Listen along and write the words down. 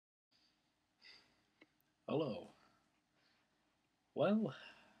Hello. Well,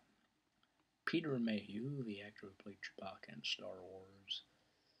 Peter Mayhew, the actor who played Chewbacca in Star Wars,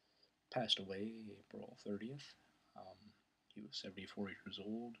 passed away April 30th. He was 74 years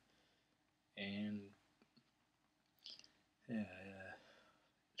old, and it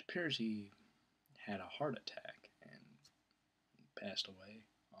appears he had a heart attack and passed away.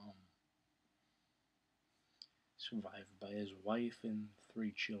 Survived by his wife and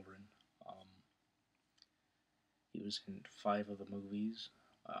three children. Um, he was in five of the movies,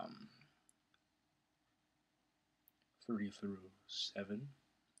 um, 3 through 7,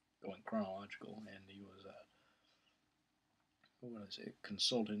 going chronological, and he was a what is it,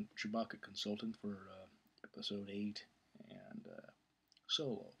 consultant, Chewbacca consultant for episode 8 and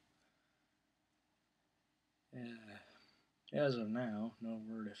Solo. As of now, no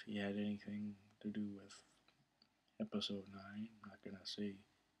word if he had anything to do with episode 9. I'm not gonna say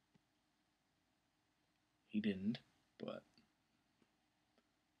he didn't, but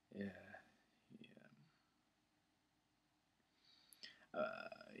yeah,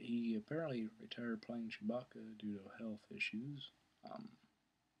 he apparently retired playing Chewbacca due to health issues. Um,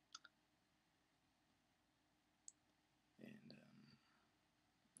 and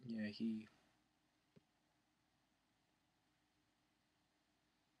yeah, he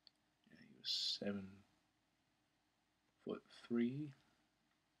was 7'3",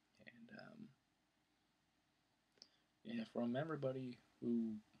 and yeah, from everybody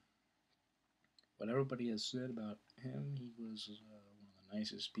who, what everybody has said about him, he was one of the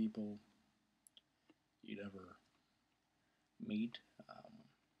nicest people you'd ever meet.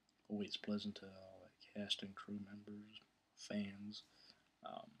 Always pleasant to all the cast and crew members, fans.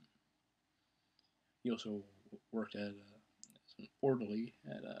 Um, he also worked as an orderly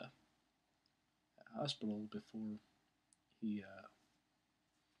at a hospital before he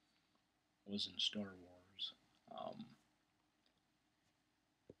was in Star Wars.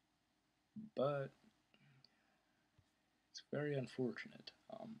 But it's very unfortunate.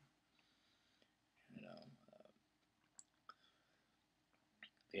 You know,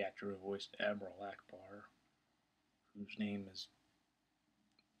 the actor who voiced Admiral Akbar, whose name is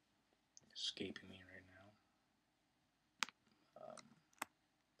escaping me right now.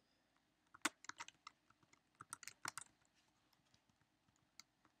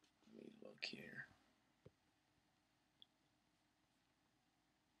 Let me look here.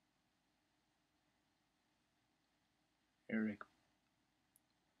 Eric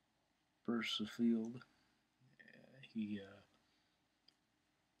Bursefield. He,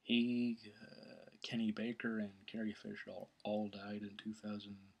 Kenny Baker, and Carrie Fisher all died in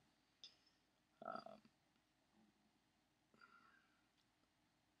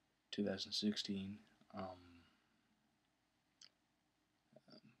 2016.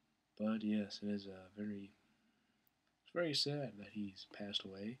 But yes, it's very sad that he's passed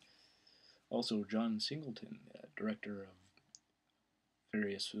away. Also, John Singleton, director of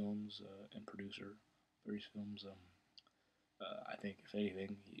various films and producer of various films. I think, if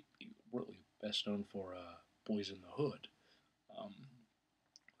anything, he really best known for Boys in the Hood, um,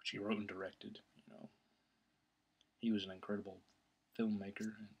 which he wrote and directed. He was an incredible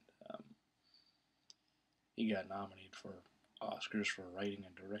filmmaker, and he got nominated for Oscars for writing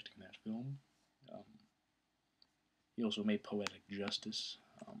and directing that film. Um, he also made Poetic Justice.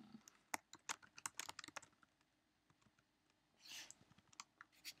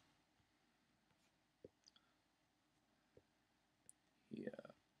 He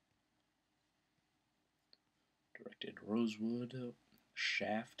directed Rosewood,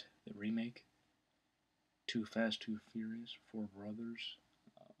 Shaft, the remake, Too Fast, Too Furious, Four Brothers,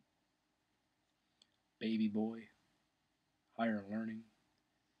 Baby Boy, Higher Learning.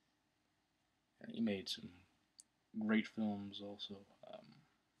 And he made some great films also.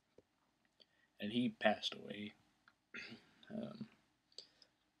 And he passed away um,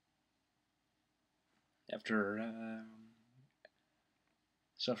 after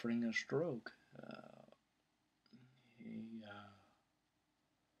suffering a stroke. He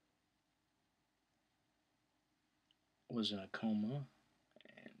was in a coma,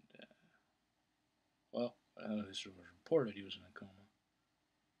 and well, it was reported he was in a coma,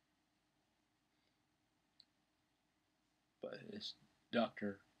 but his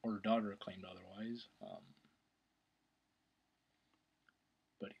doctor or daughter claimed otherwise.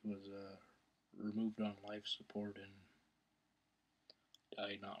 But he was removed on life support and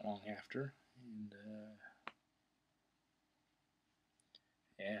died not long after. And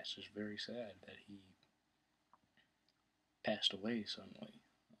yeah, it's just very sad that he passed away suddenly.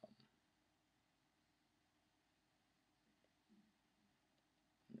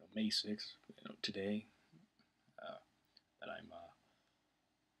 May 6th, today, that I'm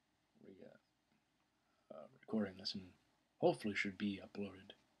recording this and hopefully should be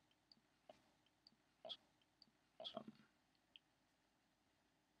uploaded. Um,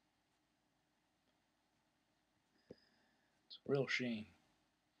 it's a real shame.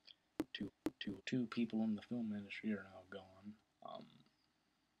 Two people in the film industry are now gone.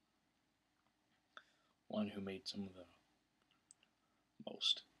 One who made some of the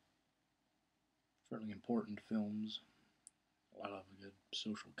most fairly important films, a lot of good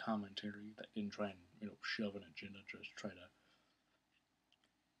social commentary that didn't try and shove an agenda, just try to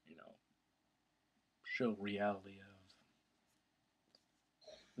show reality of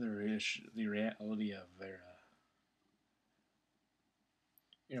the reality of their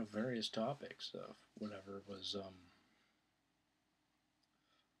various topics of whatever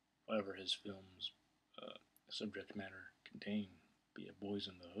his films subject matter contain, be it Boys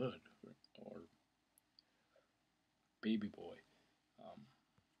in the Hood or Baby Boy. Um,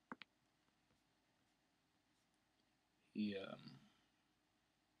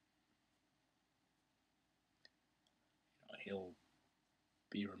 he'll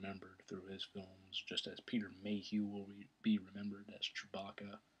be remembered through his films, just as Peter Mayhew will be remembered as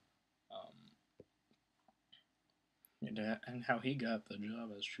Chewbacca. And how he got the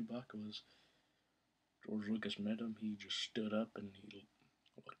job as Chewbacca was George Lucas met him. He just stood up and he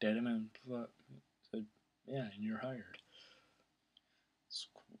looked at him and said, "Yeah, and you're hired." It's,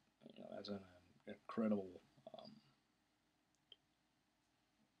 that's an incredible.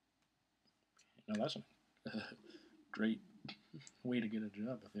 That's a great way to get a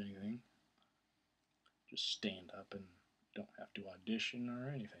job, if anything. Just stand up and don't have to audition or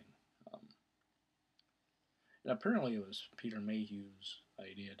anything. And apparently, it was Peter Mayhew's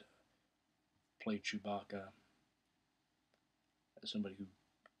idea to play Chewbacca as somebody who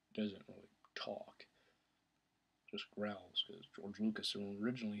doesn't really talk, just growls. Because George Lucas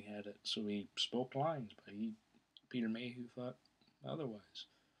originally had it so he spoke lines, but Peter Mayhew thought otherwise,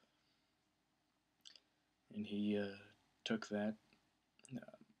 and he took that,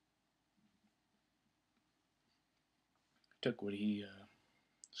 uh, took what he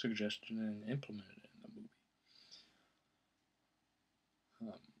suggested and implemented it in the movie.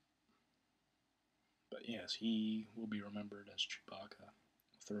 But yes, he will be remembered as Chewbacca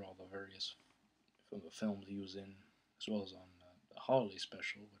through all the various films he was in, as well as on the holiday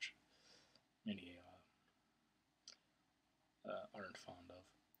special, which many aren't fond of.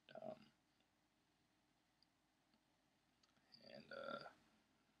 And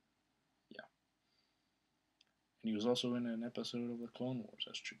yeah, and he was also in an episode of the Clone Wars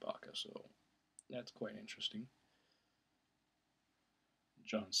as Chewbacca, so that's quite interesting.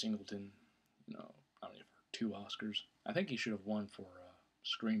 John Singleton, nominated for 2 Oscars. I think he should have won for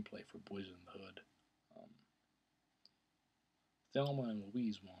screenplay for Boys in the Hood. Thelma and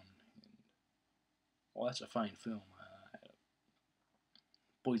Louise won. And, well, that's a fine film.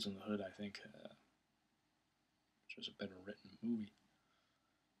 Boys in the Hood, I think, which was a better written movie.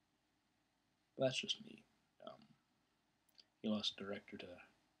 But that's just me. He lost director to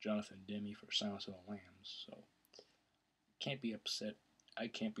Jonathan Demme for Silence of the Lambs, so can't be upset. I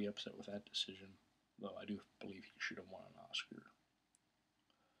can't be upset with that decision, though I do believe he should have won an Oscar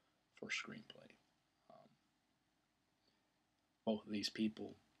for screenplay. Both of these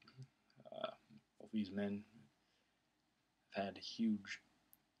people, both these men, have had a huge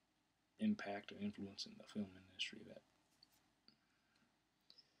impact and influence in the film industry that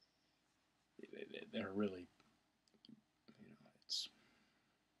they're really, it's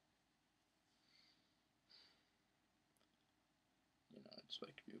it's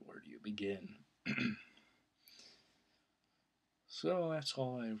like, where do you begin? So that's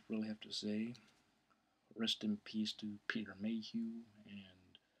all I really have to say. Rest in peace to Peter Mayhew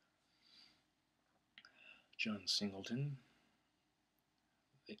and John Singleton.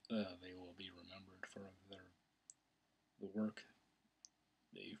 They will be remembered for the work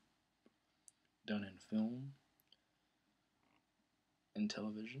they've done in film and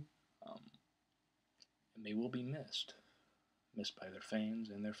television, and they will be missed by their fans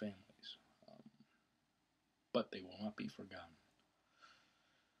and their families. But they will not be forgotten.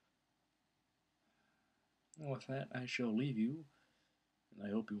 And with that, I shall leave you, and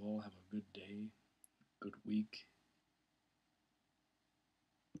I hope you all have a good day, good week.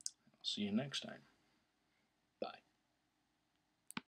 I'll see you next time.